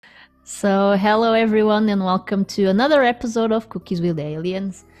So, hello everyone, and welcome to another episode of Cookies with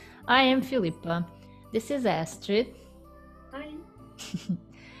Aliens. I am Philippa. This is Astrid. Hi.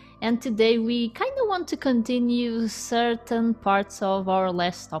 And today we kind of want to continue certain parts of our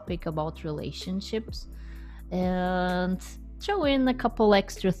last topic about relationships and throw in a couple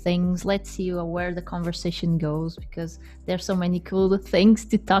extra things. Let's see where the conversation goes because there's so many cool things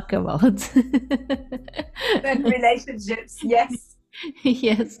to talk about. And relationships, yes.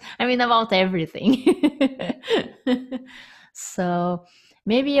 Yes, I mean about everything. So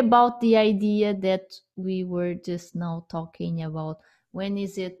maybe about the idea that we were just now talking about, when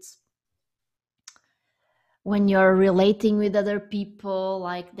is it when you're relating with other people,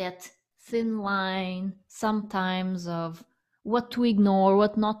 like that thin line sometimes of what to ignore,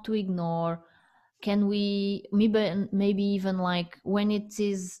 what not to ignore. Can we maybe even like when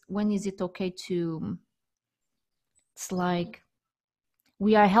is it okay to, it's like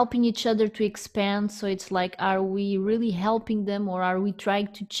we are helping each other to expand, so it's like, are we really helping them, or are we trying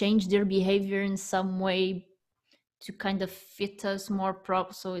to change their behavior in some way to kind of fit us more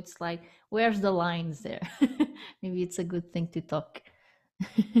so it's like, where's the lines there? Maybe it's a good thing to talk.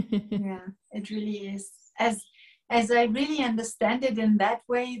 Yeah, it really is. As I really understand it in that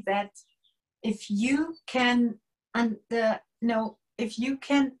way, that if you can and no, if you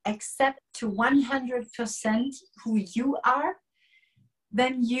can accept to 100% who you are,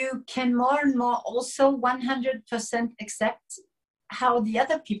 then you can more and more also 100% accept how the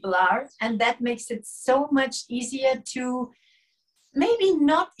other people are, and that makes it so much easier to maybe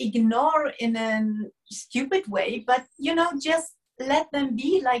not ignore in a stupid way, but just let them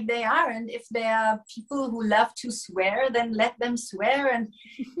be like they are. And if there are people who love to swear, then let them swear, and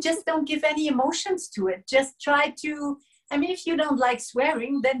just don't give any emotions to it. Just try to, I mean, if you don't like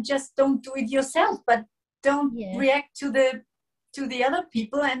swearing, then just don't do it yourself, but don't Yeah. react to the other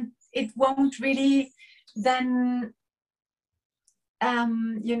people, and it won't really then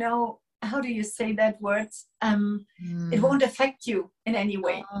how do you say that word? It Mm. won't affect you in any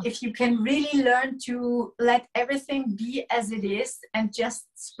way. Uh, If you can really learn to let everything be as it is and just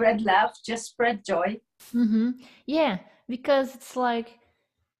spread love, just spread joy. mm-hmm. Yeah, because it's like,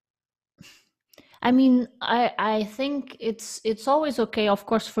 I mean, I think it's always okay, of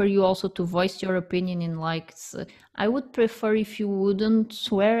course, for you also to voice your opinion in like I would prefer if you wouldn't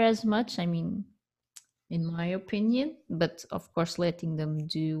swear as much. I mean, in my opinion, but of course, letting them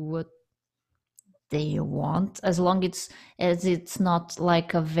do what they want, as long as it's not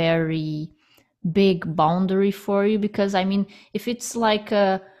like a very big boundary for you. Because I mean, if it's like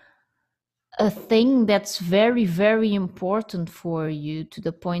a thing that's very very important for you, to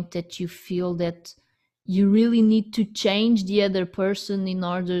the point that you feel that you really need to change the other person in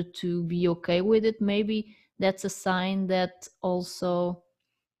order to be okay with it, maybe that's a sign that also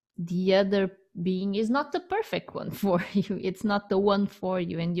the other being is not the perfect one for you, it's not the one for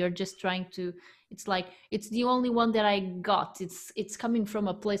you, and you're just trying to, it's like, it's the only one that I got, it's coming from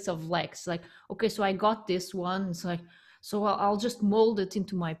a place of lack. It's like, okay, so I got this one, it's like, so I'll just mold it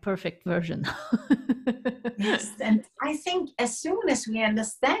into my perfect version. Yes, and I think as soon as we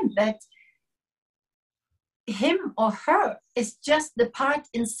understand that him or her is just the part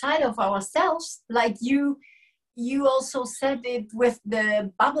inside of ourselves, like you also said it with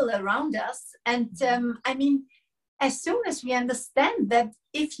the bubble around us. And I mean, as soon as we understand that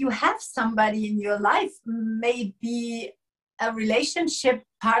if you have somebody in your life, maybe a relationship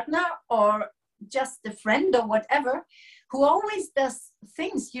partner or just a friend or whatever, who always does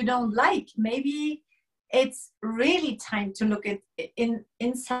things you don't like, maybe it's really time to look at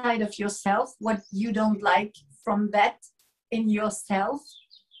inside of yourself what you don't like from that in yourself.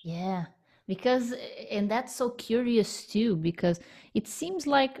 Yeah, because and that's so curious too, because it seems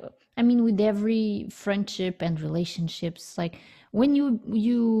like, I mean, with every friendship and relationships, like when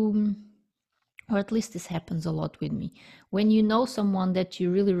you or at least this happens a lot with me, when you know someone that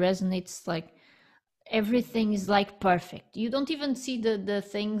you really resonates, like everything is like perfect. You don't even see the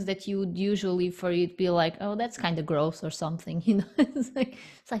things that you would usually for you to be like, oh, that's kind of gross or something, you know. It's like,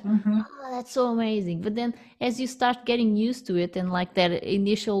 Mm-hmm. oh, that's so amazing. But then as you start getting used to it, and like that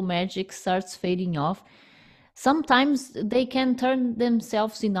initial magic starts fading off, sometimes they can turn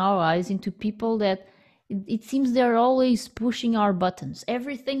themselves in our eyes into people that it seems they're always pushing our buttons.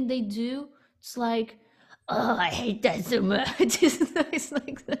 Everything they do, it's like, oh, I hate that so much. It's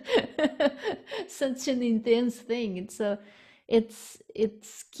like such an intense thing.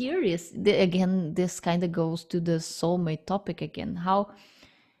 It's curious. Again, this kind of goes to the soulmate topic again. How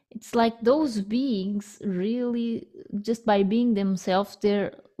it's like those beings really, just by being themselves,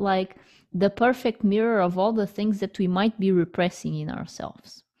 they're like the perfect mirror of all the things that we might be repressing in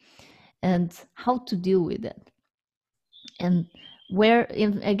ourselves. and how to deal with it. And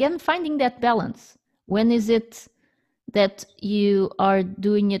again, finding that balance. When is it that you are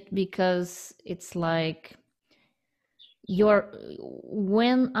doing it because it's like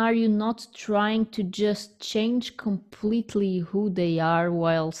when are you not trying to just change completely who they are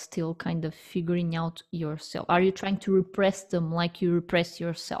while still kind of figuring out yourself? Are you trying to repress them like you repress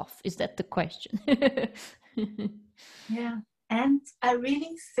yourself? Is that the question? Yeah. And I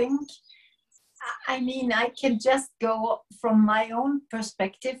really think, I mean, I can just go from my own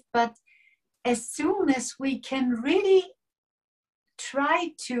perspective, but as soon as we can really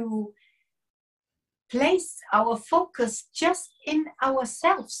try to place our focus just in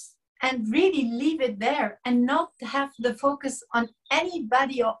ourselves and really leave it there and not have the focus on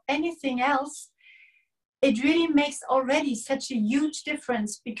anybody or anything else, it really makes already such a huge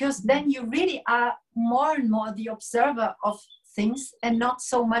difference, because then you really are more and more the observer of things and not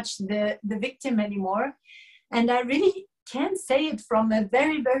so much the victim anymore. And I really can say it from a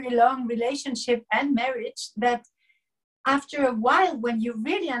very, very long relationship and marriage, that after a while, when you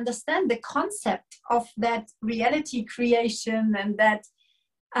really understand the concept of that reality creation, and that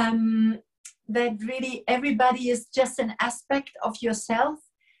that really everybody is just an aspect of yourself,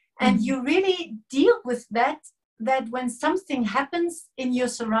 and you really deal with that when something happens in your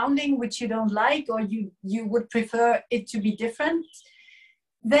surrounding which you don't like, or you would prefer it to be different,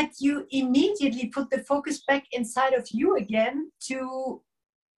 that you immediately put the focus back inside of you again, to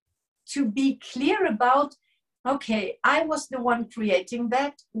be clear about, okay, I was the one creating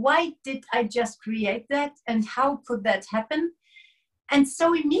that. Why did I just create that? And how could that happen? And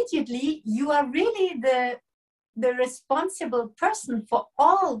so immediately you are really the responsible person for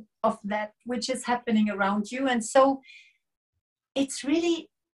all of that which is happening around you. And so it's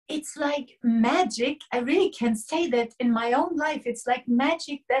like magic. I really can say that in my own life, it's like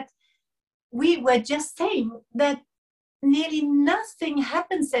magic, that we were just saying that nearly nothing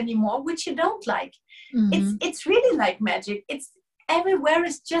happens anymore which you don't like. It's really like magic. It's everywhere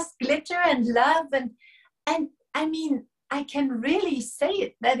is just glitter and love, and I mean, I can really say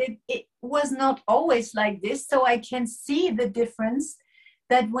it, that it was not always like this. So I can see the difference,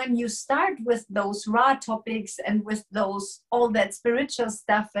 that when you start with those raw topics and with all that spiritual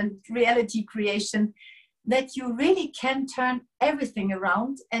stuff and reality creation, that you really can turn everything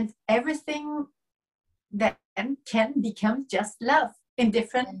around, and everything then can become just love in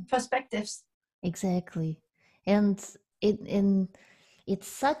different perspectives. Exactly. And it's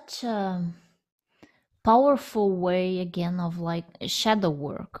such a powerful way, again, of like shadow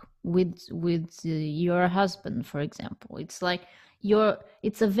work with your husband, for example. It's like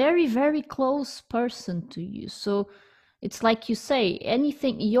it's a very, very close person to you. So it's like you say,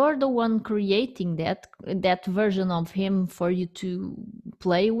 anything, you're the one creating that version of him for you to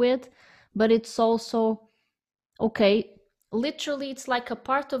play with. But it's also, okay, literally, it's like a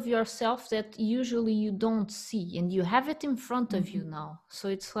part of yourself that usually you don't see, and you have it in front of you now. So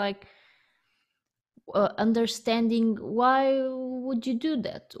it's like understanding, why would you do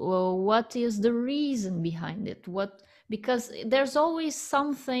that, or what is the reason behind it, because there's always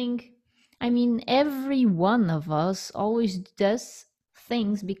something. I mean, every one of us always does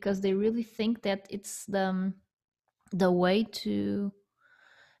things because they really think that it's the way to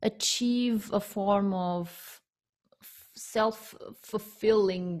achieve a form of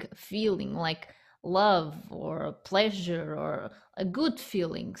self-fulfilling feeling, like love or pleasure or a good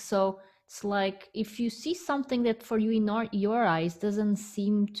feeling. So it's like, if you see something that for you in your eyes doesn't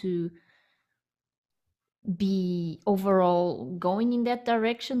seem to be overall going in that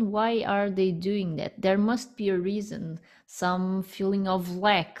direction, why are they doing that? There must be a reason, some feeling of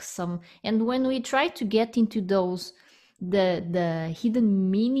lack, and when we try to get into those, the hidden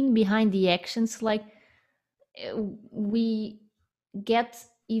meaning behind the actions, like we get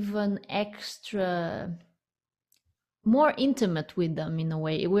even extra more intimate with them. In a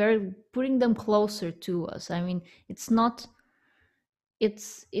way, we're putting them closer to us. I mean, it's not,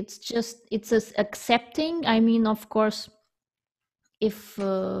 it's just, it's accepting. I mean, of course, if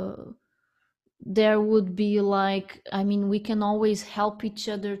there would be like, I mean, we can always help each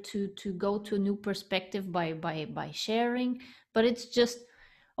other to go to a new perspective by sharing. But it's just,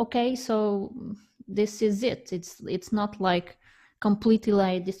 okay, so this is it. It's not like completely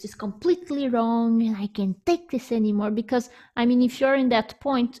like, this is completely wrong and I can't take this anymore. Because I mean, if you're in that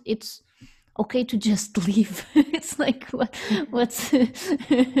point, it's okay to just leave. It's like, what's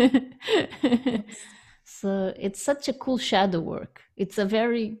so it's such a cool shadow work. It's a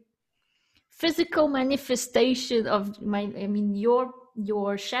very physical manifestation of I mean,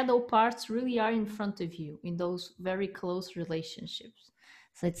 your shadow parts really are in front of you in those very close relationships.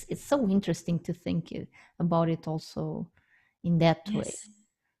 So it's so interesting to think about it also in that way. Yes.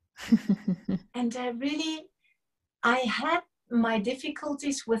 And I had my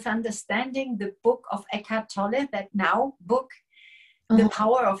difficulties with understanding the book of Eckhart Tolle, that Now book, The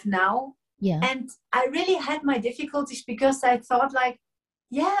Power of Now. Yeah. And I really had my difficulties because I thought like,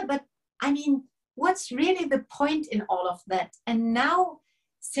 yeah, but I mean, what's really the point in all of that? And now,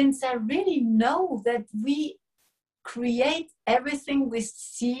 since I really know that we create everything we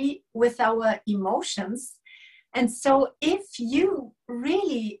see with our emotions, and so if you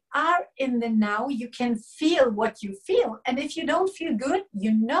really are in the now, you can feel what you feel. And if you don't feel good,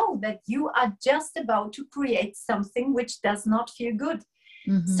 you know that you are just about to create something which does not feel good.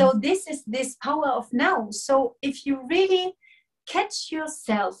 So this is this power of now. So if you really catch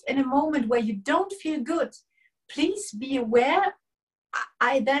yourself in a moment where you don't feel good, please be aware.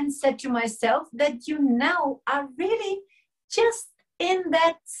 I then said to myself that you now are really just in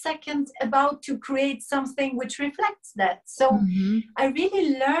that second about to create something which reflects that. So I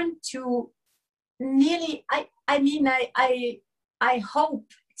really learned to nearly, I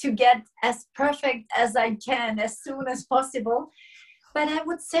hope to get as perfect as I can as soon as possible. But I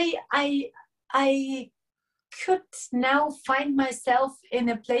would say I could now find myself in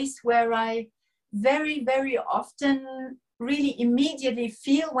a place where I very, very often really immediately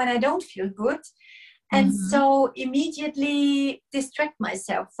feel when I don't feel good. And so immediately distract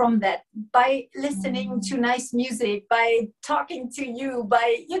myself from that by listening to nice music, by talking to you,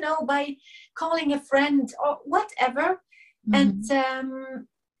 by, by calling a friend or whatever. And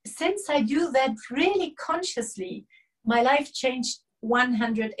since I do that really consciously, my life changed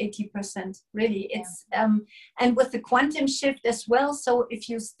 180%. Really, it's and with the quantum shift as well. So if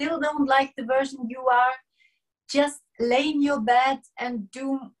you still don't like the version you are, just lay in your bed and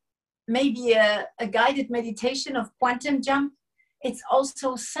do maybe a guided meditation of quantum jump. It's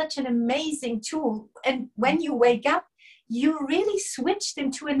also such an amazing tool. And when you wake up, you really switched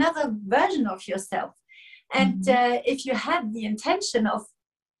into another version of yourself. And if you have the intention of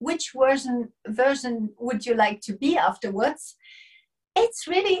which version would you like to be afterwards, it's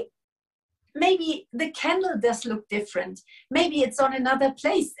really, maybe the candle does look different. Maybe it's on another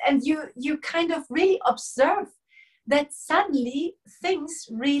place. And you kind of really observe that suddenly things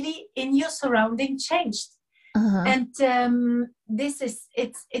really in your surrounding changed. And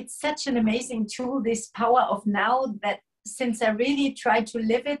it's such an amazing tool, this power of now, that since I really try to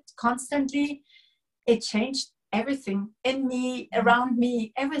live it constantly, it changed everything in me, around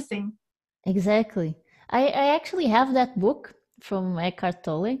me, everything. Exactly. I actually have that book from Eckhart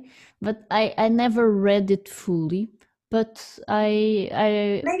Tolle, but I never read it fully. But Maybe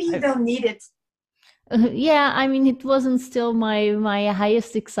you don't need it. Yeah, I mean, it wasn't still my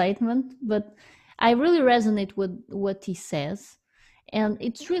highest excitement, but I really resonate with what he says, and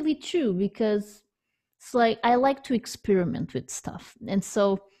it's really true because it's like I like to experiment with stuff, and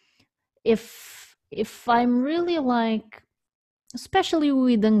so if I'm really like, especially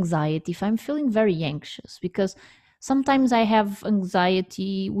with anxiety, if I'm feeling very anxious, because sometimes I have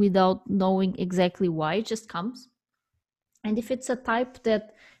anxiety without knowing exactly why, it just comes, and if it's a type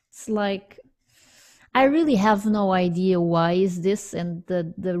that it's like I really have no idea why is this, and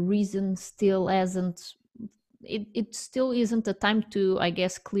the reason still hasn't. It still isn't a time to, I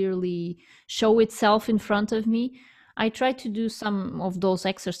guess, clearly show itself in front of me. I try to do some of those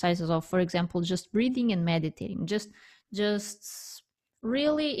exercises of, for example, just breathing and meditating. Just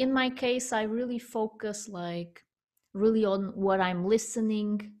really, in my case, I really focus like really on what I'm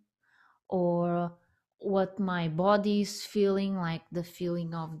listening or what my body is feeling, like the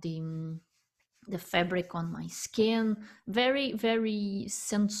feeling of the fabric on my skin, very very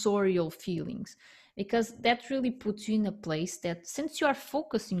sensorial feelings, because that really puts you in a place that, since you are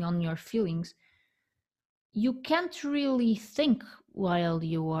focusing on your feelings, you can't really think while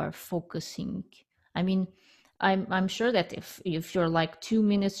you are focusing. I mean, I'm sure that if you're like 2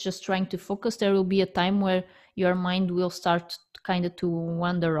 minutes just trying to focus, there will be a time where your mind will start kind of to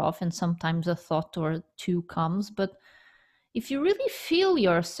wander off, and sometimes a thought or two comes. But if you really feel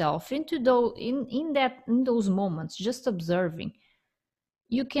yourself into in those moments, just observing,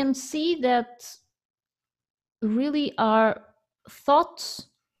 you can see that really are thoughts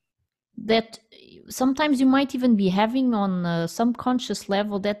that sometimes you might even be having on a subconscious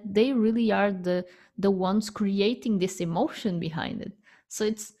level, that they really are the ones creating this emotion behind it. So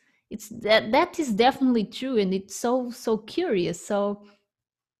it's that is definitely true, and it's so curious. So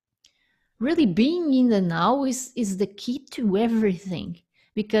really being in the now is the key to everything,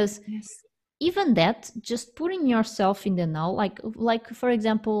 because Yes. even that, just putting yourself in the now, like for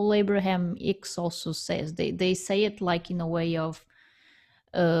example, Abraham Hicks also says, they say it like in a way of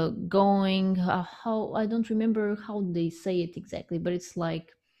going, how, I don't remember how they say it exactly, but it's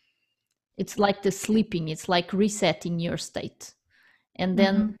like the sleeping, it's like resetting your state. And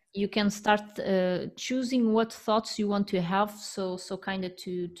then Mm-hmm. you can start choosing what thoughts you want to have, so kind of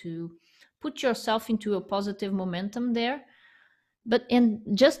to put yourself into a positive momentum there. But and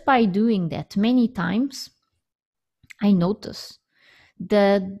just by doing that many times, I notice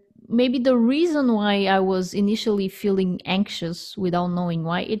that maybe the reason why I was initially feeling anxious without knowing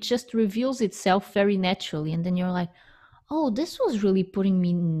why, it just reveals itself very naturally. And then you're like, oh, this was really putting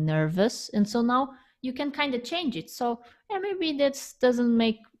me nervous. And so now you can kind of change it. So, yeah, maybe that doesn't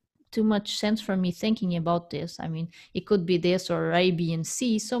make too much sense for me thinking about this. I mean, it could be this or A, B, and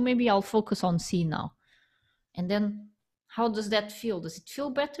C. So maybe I'll focus on C now. And then how does that feel? Does it feel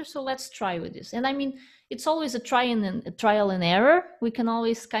better? So let's try with this. And I mean, it's always a trial and error. We can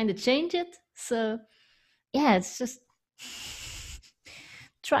always kind of change it. So yeah, it's just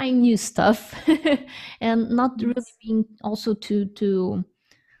trying new stuff and not really Yes. being also too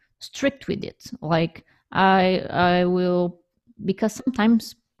strict with it. Like I will, because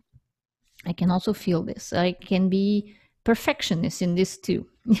sometimes I can also feel this. I can be perfectionist in this too.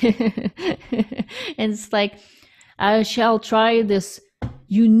 And it's like I shall try this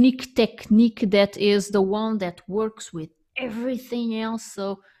unique technique that is the one that works with everything else.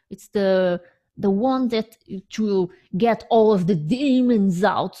 So it's the one that it will get all of the demons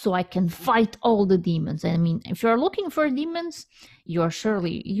out so I can fight all the demons. I mean, if you're looking for demons, you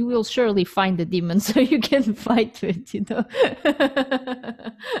will surely find the demons so you can fight with, you know.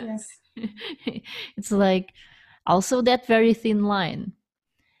 Yes. It's like also that very thin line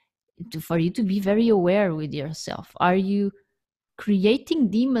for you to be very aware with yourself. Are you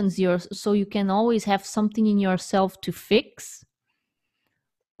creating demons so you can always have something in yourself to fix,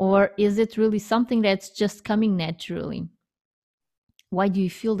 or is it really something that's just coming naturally? Why do you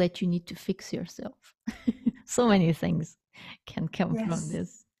feel that you need to fix yourself? So many things can come from Yes.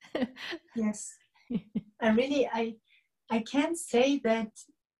 this. Yes. I can say that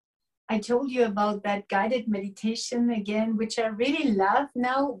I told you about that guided meditation again, which I really love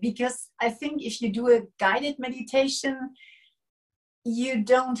now, because I think if you do a guided meditation, you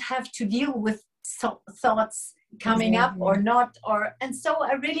don't have to deal with thoughts coming up or Exactly. not, or and so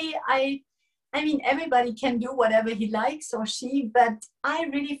I mean, everybody can do whatever he likes or she, but I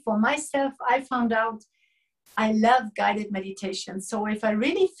really, for myself, I found out I love guided meditation. So if I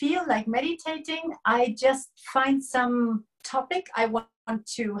really feel like meditating, I just find some topic I want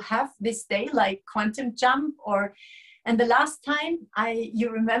to have this day, like quantum jump. Or and the last time you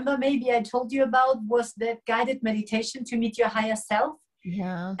remember, maybe I told you about, was that guided meditation to meet your higher self.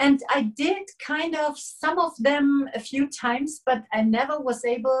 Yeah. And I did kind of some of them a few times, but I never was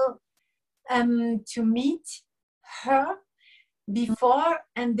able to meet her before,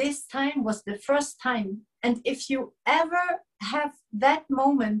 and this time was the first time. And if you ever have that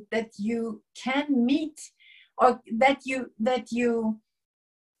moment that you can meet, or that you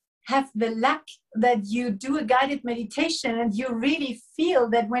have the luck that you do a guided meditation and you really feel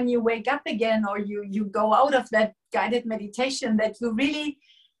that when you wake up again, or you go out of that guided meditation, that you really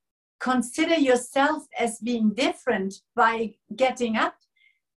consider yourself as being different by getting up.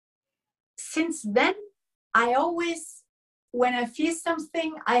 Since then, I always, when I feel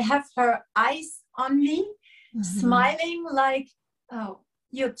something, I have her eyes on me, Mhm. smiling like, oh,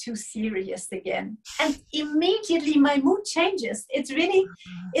 you're too serious again. And immediately my mood changes. It's really,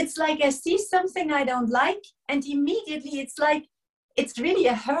 it's like I see something I don't like, and immediately it's like, it's really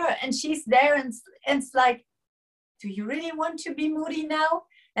a her, and she's there, and it's like, do you really want to be moody now?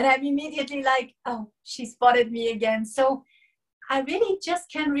 And I'm immediately like, oh, she spotted me again. So I really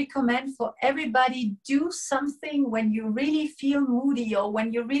just can recommend for everybody, do something when you really feel moody, or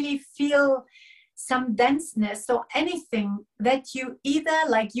when you really feel some denseness, or anything that you either,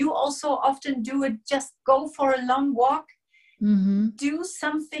 like you also often do it, just go for a long walk, Mhm. do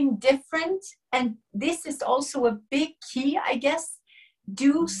something different. And this is also a big key, I guess.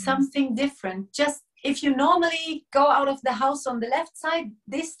 Do something different. Just, if you normally go out of the house on the left side,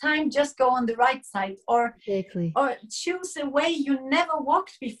 this time just go on the right side, Exactly. or choose a way you never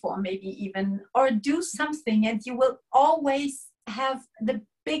walked before, maybe even, or do something, and you will always have the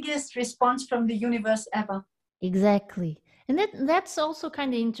biggest response from the universe ever. Exactly. And that's also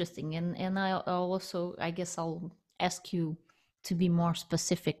kind of interesting. And I'll also, I guess I'll ask you to be more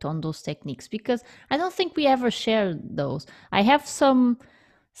specific on those techniques, because I don't think we ever shared those. I have some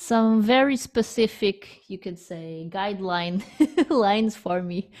very specific, you could say, guideline lines for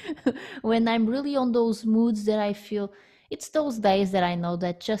me when I'm really on those moods that I feel, it's those days that I know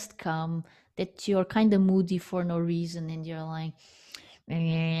that just come, that you're kind of moody for no reason, and you're like,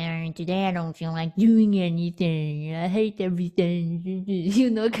 today I don't feel like doing anything. I hate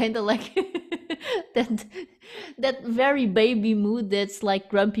everything. Kind of like that that very baby mood that's like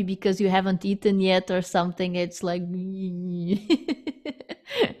grumpy because you haven't eaten yet or something. It's like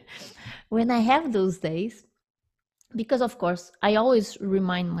when I have those days, because of course I always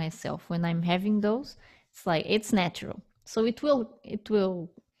remind myself when I'm having those, it's like it's natural. So it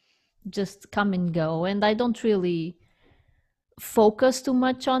will just come and go, and I don't really focus too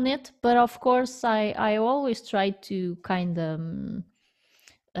much on it. But of course I always try to kind of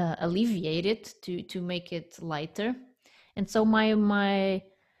alleviate it to make it lighter. And so my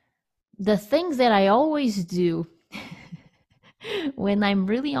the things that I always do when I'm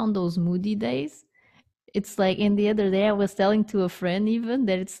really on those moody days, it's like, in the other day I was telling to a friend even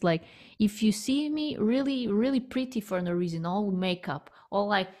that it's like, if you see me really really pretty for no reason, all makeup, all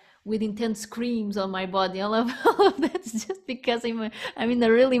like with intense creams on my body, all of all of that's just because I'm in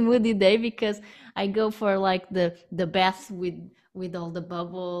a really moody day, because I go for like the bath with all the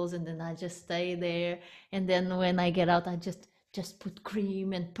bubbles, and then I just stay there, and then when I get out I just put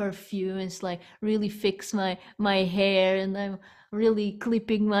cream and perfume. It's like really fix my hair, and I'm really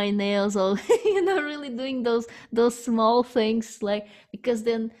clipping my nails, or really doing those small things, like, because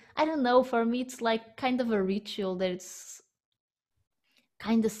then I don't know, for me it's like kind of a ritual that it's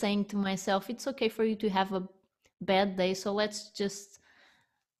kind of saying to myself, it's okay for you to have a bad day, so let's just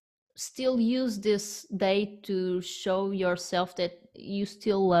still use this day to show yourself that you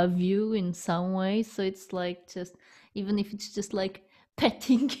still love you in some way. So it's like, just even if it's just like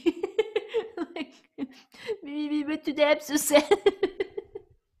petting, like, baby, but today I'm so sad.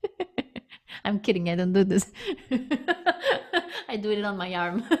 I'm kidding, I don't do this. I do it on my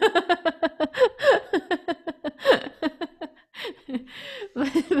arm.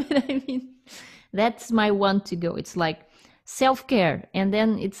 But I mean, that's my one to go. It's like self-care, and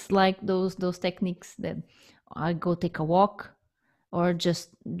then it's like those techniques that I go take a walk or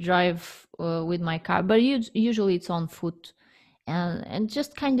just drive with my car, but usually it's on foot, and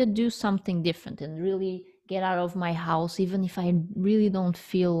just kind of do something different and really get out of my house, even if I really don't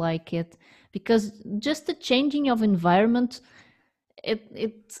feel like it, because just the changing of environment,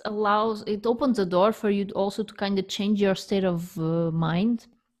 it opens the door for you also to kind of change your state of mind.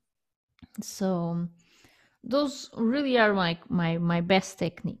 So those really are my best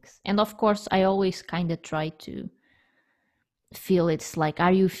techniques. And of course I always kind of try to feel, it's like,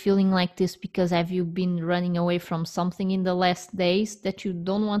 are you feeling like this because have you been running away from something in the last days that you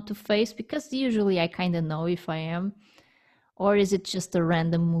don't want to face? Because usually I kind of know if I am, or is it just a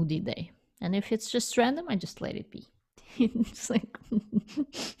random moody day? And if it's just random, I just let it be. It's like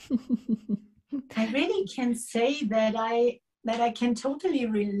I really can say that I can totally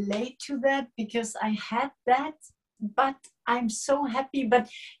relate to that, because I had that, but I'm so happy. But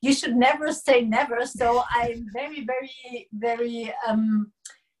you should never say never. So I'm very, very, very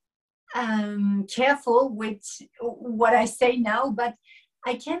careful with what I say now. But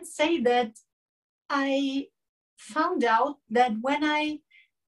I can say that I found out that when I'm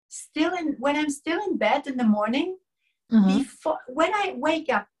still in bed in the morning, before, when I wake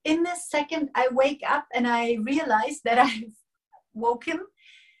up, in the second I wake up and I realize that I've woken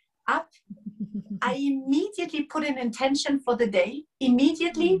up, I immediately put an intention for the day,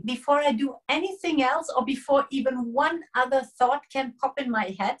 immediately, before I do anything else, or before even one other thought can pop in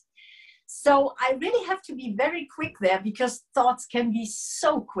my head. So I really have to be very quick there, because thoughts can be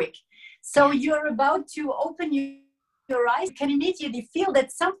so quick. So you're about to open your eyes, you can immediately feel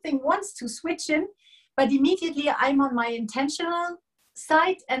that something wants to switch in, but immediately I'm on my intentional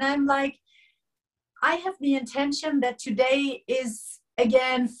side, and I'm like, I have the intention that today is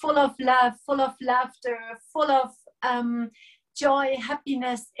again full of love, full of laughter, full of joy,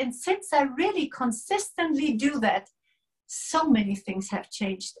 happiness. And since I really consistently do that, so many things have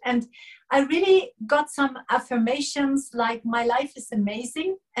changed. And I really got some affirmations like, my life is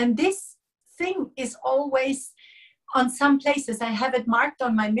amazing. And this thing is always on some places. I have it marked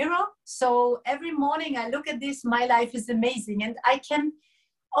on my mirror. So every morning I look at this, my life is amazing. And I can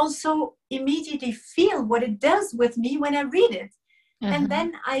also immediately feel what it does with me when I read it. And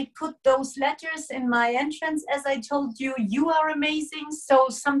then I put those letters in my entrance. As I told you, you are amazing. So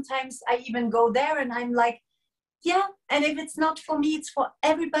sometimes I even go there and I'm like, yeah, and if it's not for me, it's for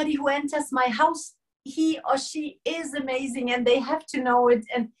everybody who enters my house. He or she is amazing, and they have to know it.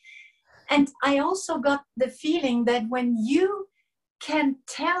 And I also got the feeling that when you can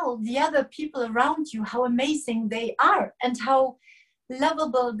tell the other people around you how amazing they are, and how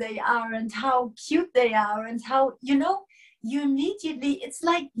lovable they are, and how cute they are, and how, you immediately, it's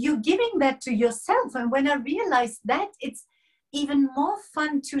like you're giving that to yourself. And when I realized that, even more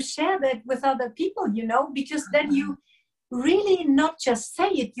fun to share that with other people, you know, because then you really not just say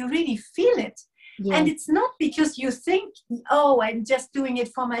it, you really feel it. And Yes. it's not because you think, oh, I'm just doing it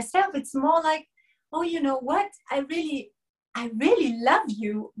for myself. It's more like, oh, you know what? I really love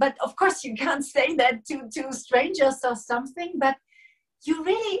you. But of course you can't say that to strangers or something, but you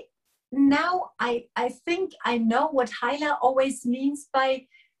really, now I think I know what Hyla always means by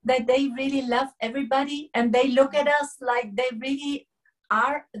that they really love everybody and they look at us like they really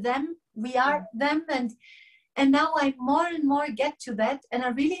are them. We are them. And now I more and more get to that. And I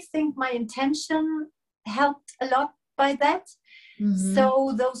really think my intention helped a lot by that. Mm-hmm.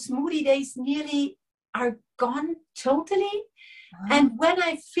 So those moody days nearly are gone totally. Ah. And when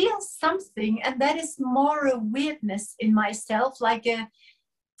I feel something, and that is more a weirdness in myself, like a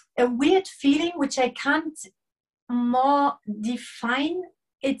weird feeling which I can't more define.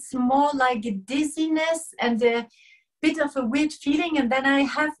 It's more like a dizziness and a bit of a weird feeling. And then I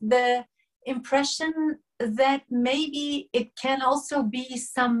have the impression that maybe it can also be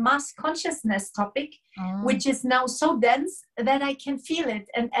some mass consciousness topic, Ah. which is now so dense that I can feel it.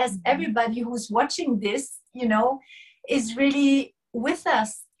 And as everybody who's watching this, you know, is really with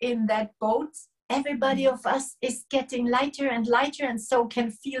us in that boat, everybody of us is getting lighter and lighter, and so can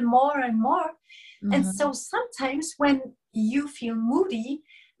feel more and more. And Mm-hmm. so sometimes when you feel moody,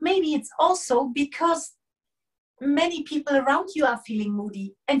 maybe it's also because many people around you are feeling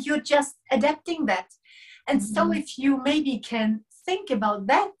moody and you're just adapting that. And so if you maybe can think about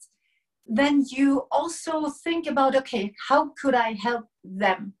that, then you also think about, okay, how could I help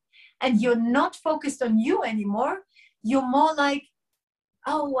them? And you're not focused on you anymore. You're more like,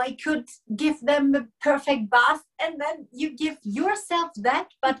 oh, I could give them the perfect bath. And then you give yourself that,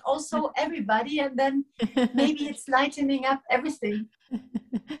 but also everybody. And then maybe it's lightening up everything.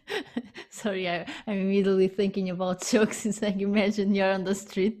 Sorry, I'm immediately thinking about jokes. It's like, imagine you're on the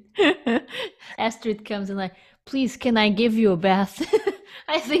street. Astrid comes and like, please, can I give you a bath?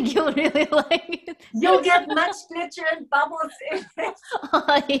 I think you'll really like it. You'll get much glitter and bubbles in it.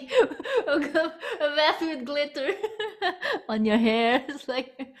 A bath with glitter on your hair. It's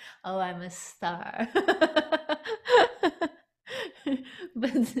like, oh, I'm a star.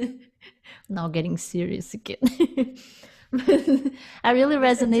 But now getting serious again. But I really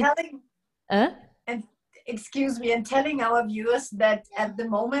Listen, resonate. and excuse me, and telling our viewers that at the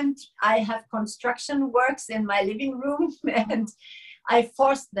moment I have construction works in my living room and I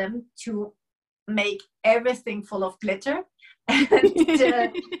forced them to make everything full of glitter. And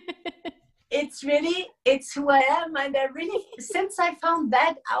it's who I am. And I really, since I found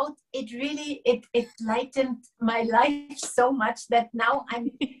that out, it lightened my life so much that now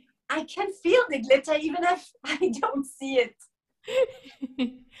I can feel the glitter even if I don't see it.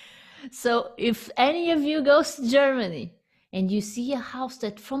 So if any of you goes to Germany and you see a house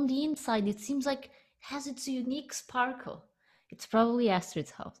that from the inside it seems like it has its unique sparkle, it's probably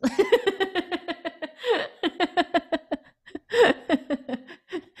Astrid's house.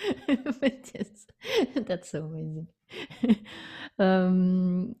 But yes, that's so amazing.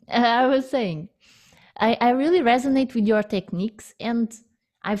 I was saying, I really resonate with your techniques and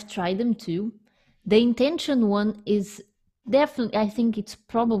I've tried them too. The intention one is definitely, I think it's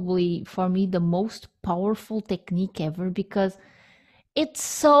probably for me the most powerful technique ever because it's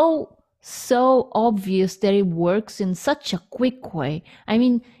so obvious that it works in such a quick way. I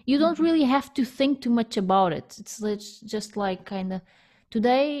mean, you don't really have to think too much about it. It's just like kind of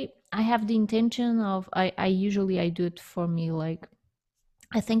today I have the intention of I usually I do it for me like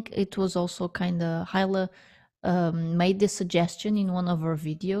I think it was also kind of Hyla made this suggestion in one of her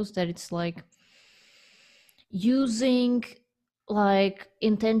videos that it's like using like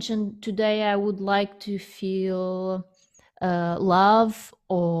intention today I would like to feel love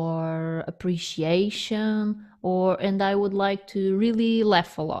or appreciation or and I would like to really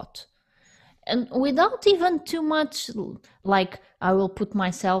laugh a lot and without even too much like I will put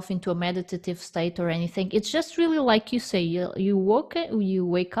myself into a meditative state or anything. It's just really like you say you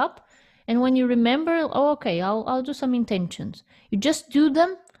wake up and when you remember, oh okay, I'll do some intentions, you just do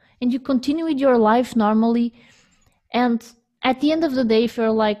them and you continue with your life normally. And at the end of the day, if you're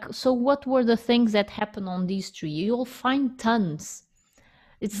like, so what were the things that happened on these three, you'll find tons.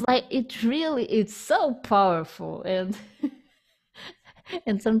 It's like it's so powerful. And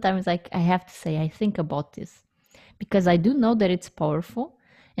and sometimes like I have to say I think about this because I do know that it's powerful.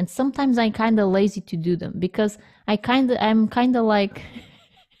 And sometimes I'm kind of lazy to do them because I'm kind of like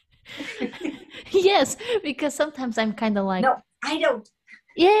yes, because sometimes I'm kind of like No, I don't.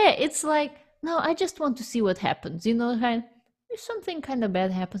 yeah, it's like no, I just want to see what happens. If something kind of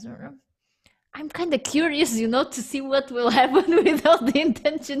bad happens, I'm kind of curious, to see what will happen without the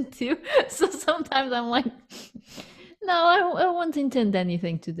intention to. So sometimes I'm like, no, I won't intend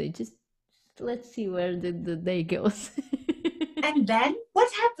anything today. Just let's see where the day goes. And then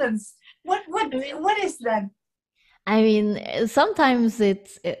what happens? I mean, What is that? sometimes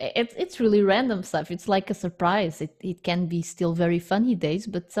it's really random stuff. It's like a surprise. It can be still very funny days,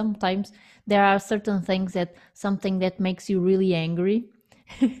 but sometimes there are certain things something that makes you really angry,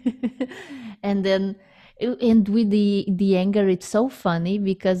 and then and with the anger, it's so funny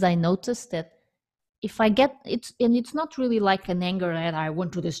because I noticed that if I get it's and it's not really like an anger that I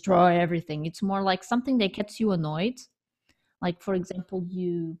want to destroy everything. It's more like something that gets you annoyed. Like for example,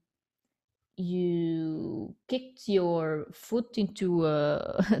 you kicked your foot into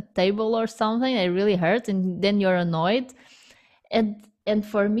a table or something, it really hurts, and then you're annoyed. And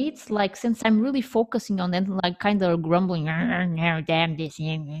for me it's like, since I'm really focusing on that, like kind of grumbling, no, damn this,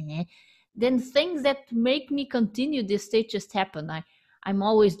 then things that make me continue this state just happen. I'm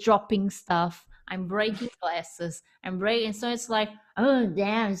always dropping stuff, I'm breaking glasses, I'm breaking, so it's like, oh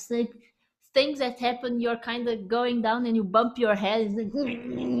damn, it's like things that happen, you're kind of going down and you bump your head, it's like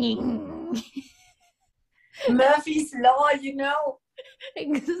Murphy's Law,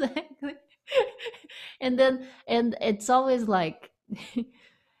 exactly. And it's always like,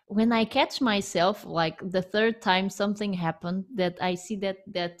 when I catch myself, like the third time something happened that I see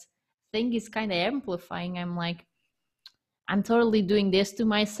that thing is kind of amplifying, I'm like, I'm totally doing this to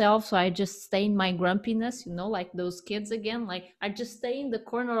myself, so I just stay in my grumpiness, like those kids again, like I just stay in the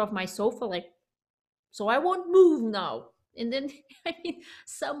corner of my sofa, like, so I won't move now. And then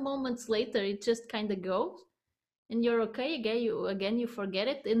some moments later it just kind of goes, and you're okay again, you forget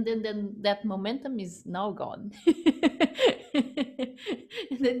it, and then that momentum is now gone.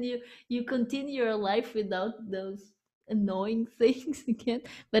 And then you continue your life without those annoying things again.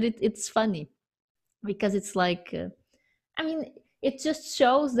 But it's funny because it's like, I mean, it just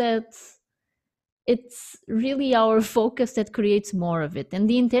shows that it's really our focus that creates more of it, and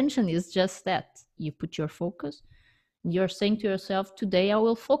the intention is just that you put your focus, you're saying to yourself, today I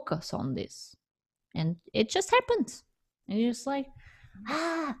will focus on this, and it just happens, and you're just like,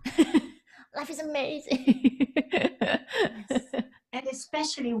 ah, life is amazing. Yes. And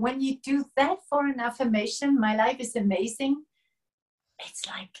especially when you do that for an affirmation, my life is amazing. It's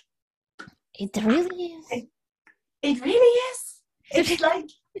like, it really is. It really is. It's like,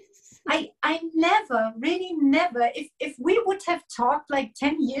 I never, really never, if we would have talked like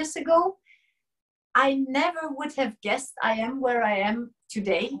 10 years ago, I never would have guessed I am where I am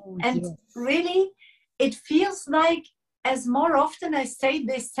today. Oh, and yes. really, it feels like, as more often I say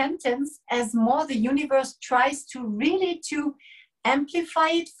this sentence, as more the universe tries to really to amplify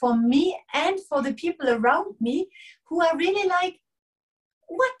it for me and for the people around me, who are really like,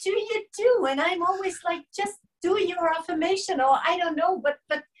 what do you do? And I'm always like, just do your affirmation, or I don't know, but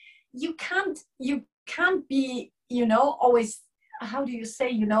you can't be, always, how do you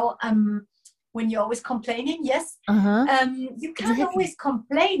say, when you're always complaining, yes, Uh-huh. you can't Exactly. always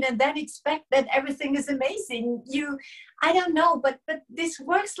complain and then expect that everything is amazing. I don't know, but this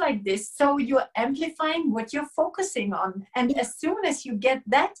works like this. So you're amplifying what you're focusing on, and Yeah. as soon as you get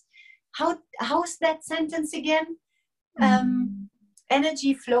that, how's that sentence again? Mhm.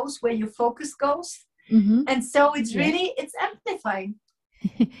 Energy flows where your focus goes, Mhm. and so it's Yeah. really, it's amplifying.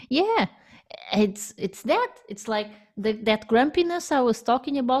 Yeah, it's that, it's like that grumpiness I was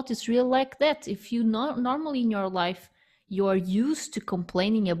talking about is real, like that. If you normally in your life you are used to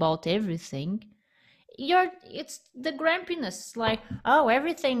complaining about everything, it's the grumpiness, like, oh,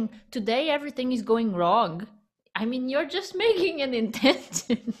 everything is going wrong. I mean, you're just making an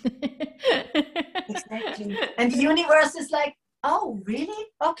intention. Exactly. And the universe is like, oh, really?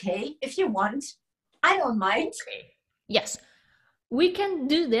 Okay, if you want, I don't mind. Okay. Yes, we can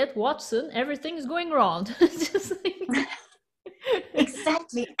do that, Watson. Everything is going wrong. Just like...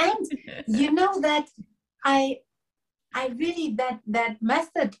 Exactly. And you know that I really, that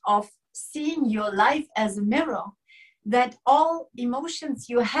method of seeing your life as a mirror, that all emotions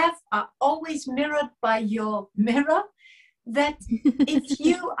you have are always mirrored by your mirror, that if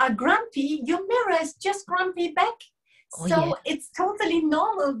you are grumpy, your mirror is just grumpy back. Oh yeah. So it's totally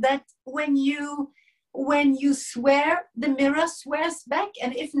normal that when you swear, the mirror swears back.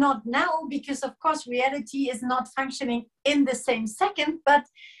 And if not now, because of course reality is not functioning in the same second, but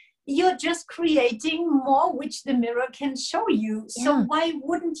you're just creating more which the mirror can show you. So Yeah. why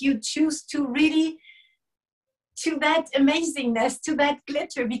wouldn't you choose to really, to that amazingness, to that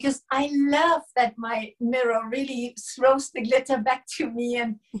glitter? Because I love that my mirror really throws the glitter back to me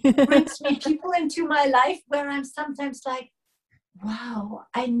and brings me people into my life where I'm sometimes like, wow,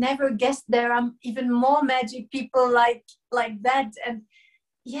 I never guessed there are even more magic people like that. And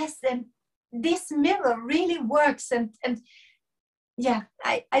yes, and this mirror really works. And yeah,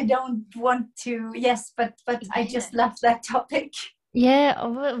 I don't want to, yes, but I Yeah. just love that topic. Yeah,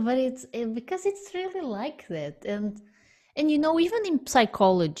 but it's because it's really like that, and you know, even in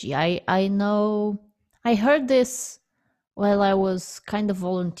psychology, I know I heard this while I was kind of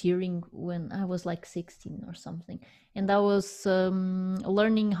volunteering when I was like 16 or something, and I was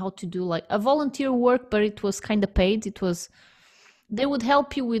learning how to do like a volunteer work, but it was kind of paid. It was they would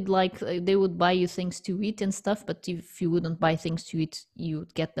help you with like they would buy you things to eat and stuff, but if you wouldn't buy things to eat, you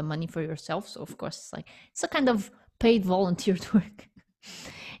would get the money for yourself. So of course, it's like it's a kind of paid volunteer work.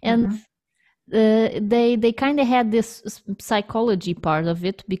 And Mhm. they kind of had this psychology part of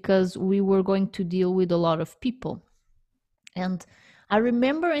it because we were going to deal with a lot of people. And I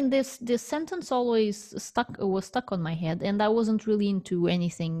remember in this sentence always stuck was stuck on my head, and I wasn't really into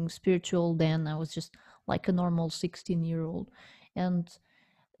anything spiritual then. I was just like a normal 16-year-old. And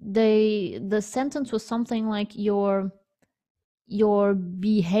the sentence was something like your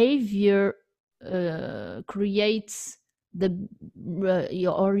behavior creates the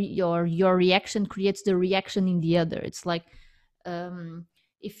your reaction creates the reaction in the other. It's like um,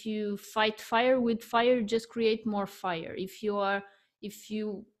 if you fight fire with fire, just create more fire. If you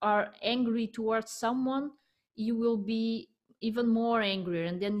are angry towards someone, you will be even more angry,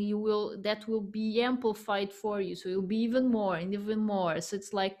 and then you will that will be amplified for you, so you'll be even more and even more. So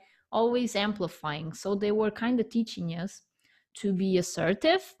it's like always amplifying. So they were kind of teaching us to be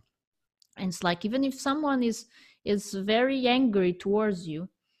assertive. And it's like even if someone is very angry towards you,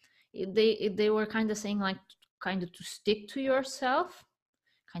 they were kind of saying like kind of to stick to yourself,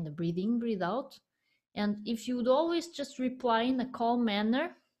 kind of breathe in, breathe out. And if you would always just reply in a calm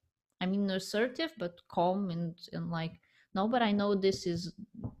manner, I mean assertive but calm, and like, no, but I know this is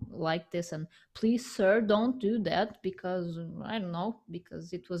like this, and please sir don't do that because I don't know,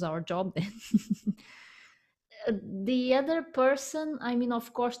 because it was our job then. The other person, I mean,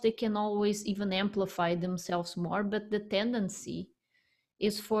 of course they can always even amplify themselves more, but the tendency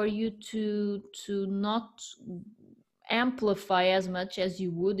is for you to not amplify as much as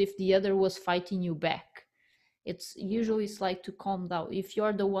you would if the other was fighting you back. It's like to calm down if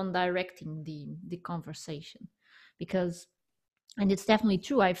you're the one directing the conversation. Because, and it's definitely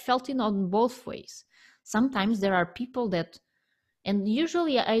true, I felt it on both ways. Sometimes there are people that, and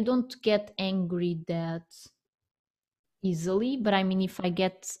usually I don't get angry that easily, but I mean if I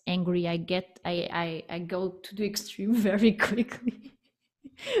get angry, I go to the extreme very quickly.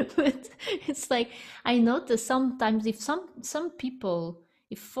 But it's like I notice sometimes if some people,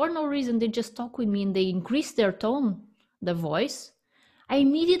 if for no reason they just talk with me and they increase their tone, the voice, I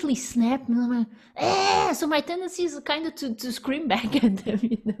immediately snap and I'm like, so my tendency is kind of to scream back at them,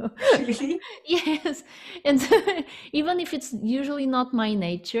 you know. Really? Yes. And even if it's usually not my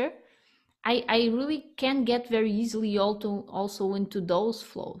nature, I really can get very easily also into those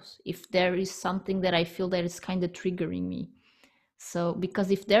flows if there is something that I feel that is kind of triggering me. So because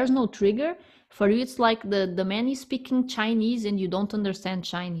if there's no trigger for you, it's like the man is speaking Chinese and you don't understand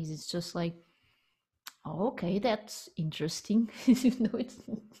Chinese. It's just like, oh, okay, that's interesting. You know, it's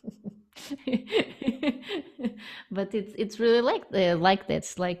but it's really like that.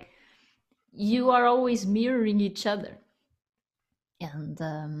 It's like you are always mirroring each other,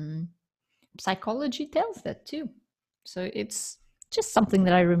 and psychology tells that too. So it's just something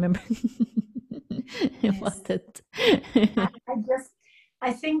that I remember Yes. about it. I just,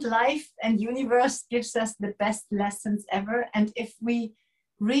 I think life and universe gives us the best lessons ever. And if we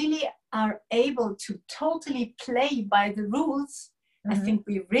really are able to totally play by the rules, I Mhm. think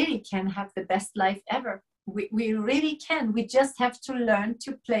we really can have the best life ever. We really can. We just have to learn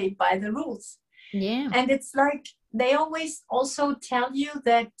to play by the rules. Yeah. And it's like they always also tell you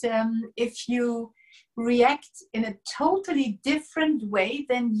that if you react in a totally different way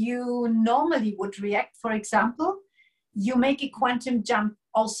than you normally would react, for example, you make a quantum jump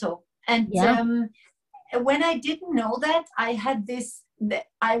also. And Yeah. when I didn't know that, I had this,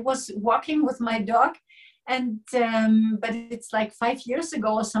 I was walking with my dog, and but it's like 5 years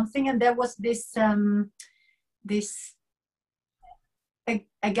ago or something, and there was this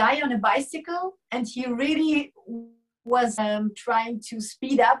a guy on a bicycle, and he really was trying to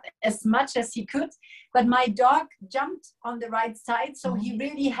speed up as much as he could, but my dog jumped on the right side, so Oh. he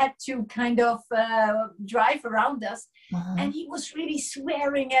really had to kind of drive around us, Uh-huh. and he was really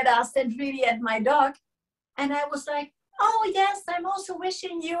swearing at us and really at my dog, and I was like, oh yes, I'm also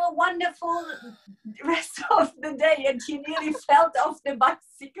wishing you a wonderful rest of the day. And he nearly fell off the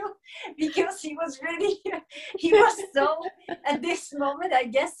bicycle because he was really, he was so, at this moment, I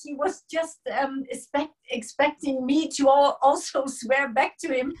guess he was just expecting me to also swear back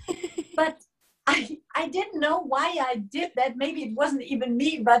to him. But I didn't know why I did that. Maybe it wasn't even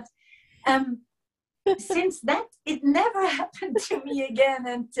me, but since that, it never happened to me again.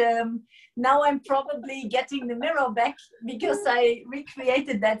 And now I'm probably getting the mirror back because I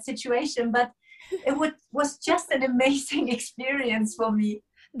recreated that situation. But it was just an amazing experience for me.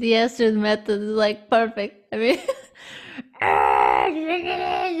 The Astrid method is like perfect. I mean,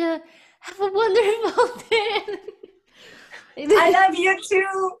 have a wonderful day. I love you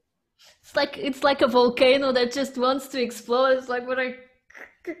too. It's like a volcano that just wants to explode. It's like what I.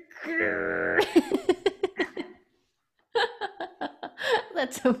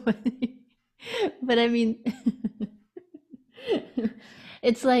 That's so funny. But I mean,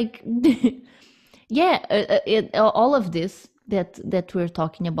 it's like, yeah, all of this that we're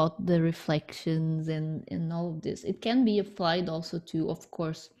talking about, the reflections and all of this, it can be applied also to, of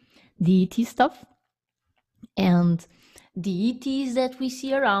course, the ET stuff and the ETs that we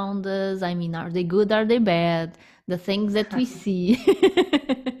see around us. I mean, are they good? Are they bad? The things that we see.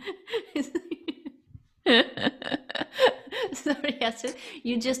 Sorry, Astrid,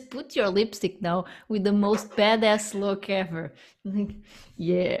 you just put your lipstick now with the most badass look ever. Like,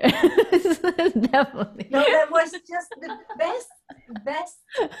 yeah, definitely. No, that was just the best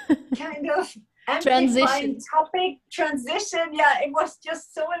kind of Transition. topic transition. Yeah, it was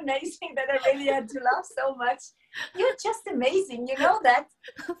just so amazing that I really had to laugh so much. You're just amazing, you know that.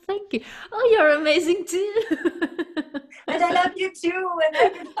 Oh, thank you. Oh, you're amazing too. And I love you too, and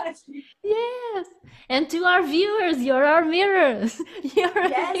everybody. Yes, and to our viewers, you're our mirrors. You're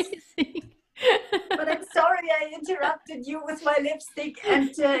Yes. amazing. But I'm sorry I interrupted you with my lipstick.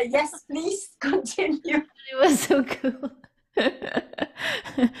 And yes, please continue. It was so cool.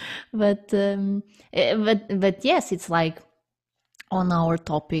 But but yes, it's like on our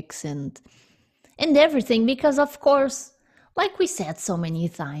topics and everything, because of course, like we said so many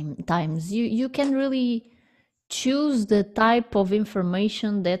times, you can really choose the type of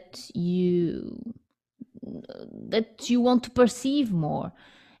information that you want to perceive more,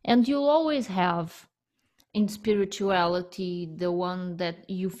 and you'll always have in spirituality the one that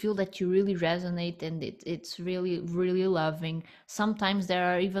you feel that you really resonate, and it's really loving. Sometimes there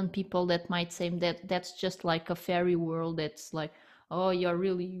are even people that might say that that's just like a fairy world, that's like, oh, you're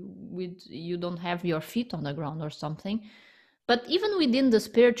really with, you don't have your feet on the ground or something. But even within the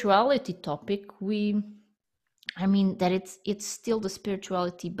spirituality topic, I mean that it's still the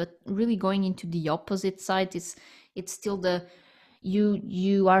spirituality, but really going into the opposite side. It's still the,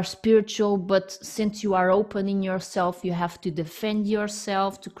 you are spiritual, but since you are opening yourself, you have to defend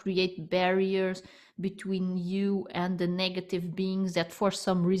yourself to create barriers between you and the negative beings that for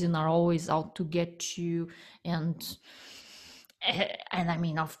some reason are always out to get you. And I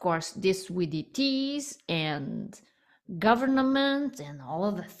mean, of course, this with ETs and government and all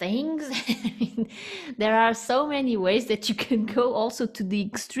of the things. I mean, there are so many ways that you can go also to the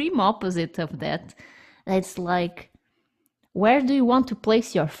extreme opposite of that. It's like, where do you want to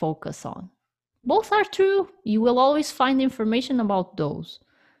place your focus on? Both are true. You will always find information about those.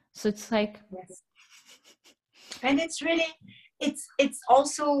 So it's like, Yes. And it's really, it's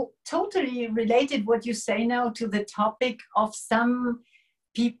also totally related what you say now to the topic of some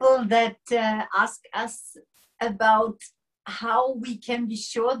people that ask us about how we can be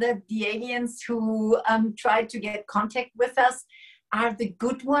sure that the aliens who try to get contact with us are the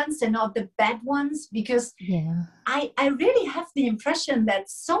good ones and not the bad ones. Because yeah, I really have the impression that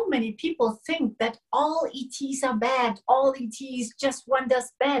so many people think that all ETs are bad, all ETs just want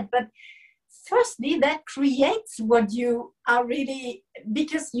us bad. But firstly, that creates what you are really,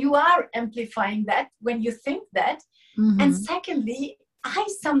 because you are amplifying that when you think that. And secondly, I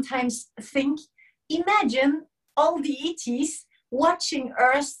sometimes think, imagine all the ETs watching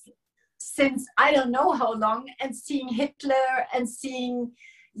Earth since I don't know how long, and seeing Hitler and seeing,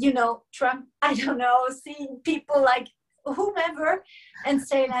 you know, Trump, I don't know, seeing people like whomever, and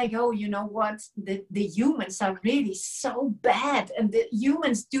say like, oh, you know what, the humans are really so bad, and the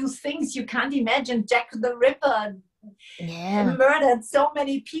humans do things you can't imagine. Jack the Ripper murdered so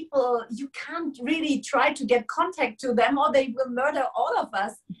many people, you can't really try to get contact to them or they will murder all of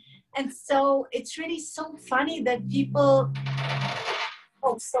us. And so it's really so funny that people,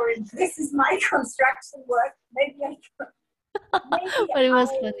 oh sorry, this is my construction work, maybe but it was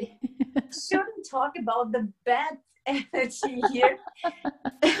funny. shouldn't talk about the bad energy here.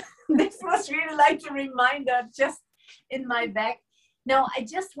 This was really like a reminder, just in my bag. No, I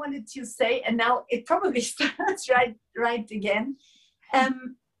just wanted to say, and now it probably starts right again,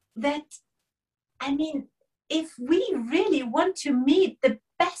 that, I mean, if we really want to meet the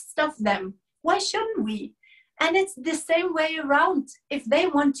best of them, why shouldn't we? And it's the same way around. If they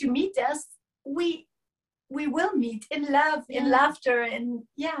want to meet us, we will meet in love, in laughter, in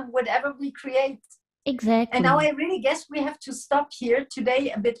whatever we create. Exactly. And now I really guess we have to stop here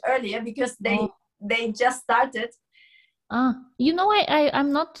today a bit earlier because they just started. You know,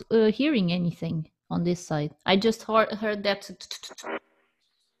 I'm not hearing anything on this side. I just heard that.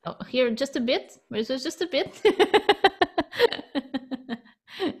 Here, just a bit. It's just a bit.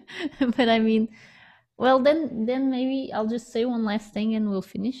 But I mean, well, then maybe I'll just say one last thing and we'll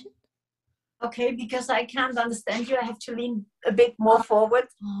finish it. Okay, because I can't understand you. I have to lean a bit more forward.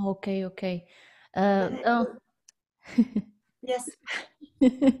 Oh, okay. Yes.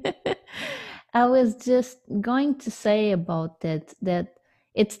 I was just going to say about that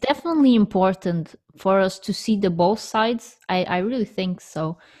it's definitely important for us to see the both sides. I really think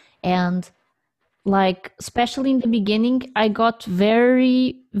so. And like, especially in the beginning, I got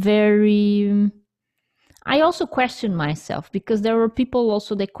very, very... I also questioned myself because there were people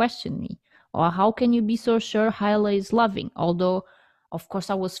also that questioned me. Or how can you be so sure Haile is loving? Although, of course,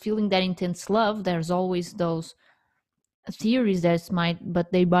 I was feeling that intense love. There's always those theories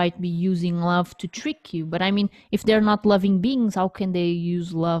but they might be using love to trick you. But I mean, if they're not loving beings, how can they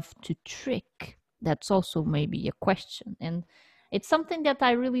use love to trick? That's also maybe a question. And it's something that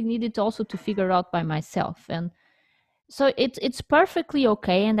I really needed also to figure out by myself. And so it's perfectly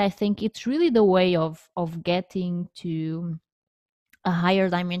okay. And I think it's really the way of getting to a higher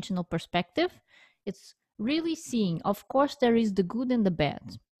dimensional perspective. It's really seeing, of course, there is the good and the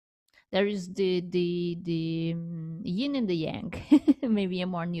bad. There is the yin and the yang, maybe a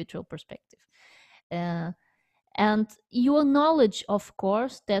more neutral perspective. And you acknowledge, of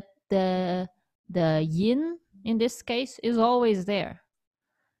course, that the yin in this case is always there.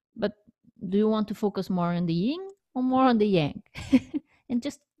 But do you want to focus more on the yin or more on the yang? And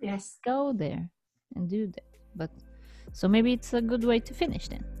just go there and do that. But so maybe it's a good way to finish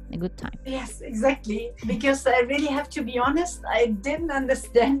then, a good time. Yes, exactly. Because I really have to be honest, I didn't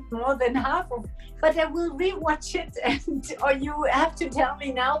understand more than half of, but I will rewatch it, or you have to tell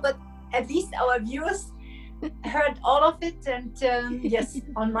me now, but at least our viewers heard all of it. And yes,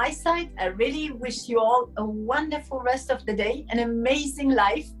 on my side, I really wish you all a wonderful rest of the day, an amazing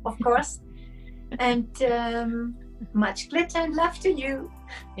life, of course. And much glitter and love to you.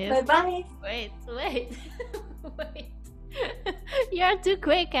 Yes. Bye-bye. Wait. Wait. You're too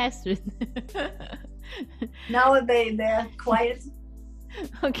quick, Astrid. Now they're quiet.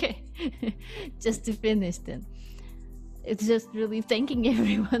 Okay. Just to finish then. It's just really thanking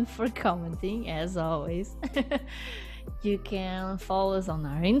everyone for commenting, as always. You can follow us on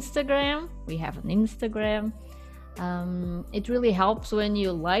our Instagram. We have an Instagram. It really helps when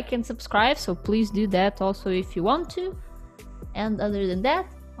you like and subscribe, so please do that also if you want to. And other than that,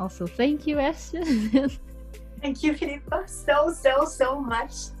 also thank you, Astrid. Thank you, Philippa, so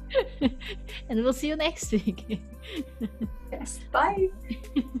much. And we'll see you next week. Yes, bye.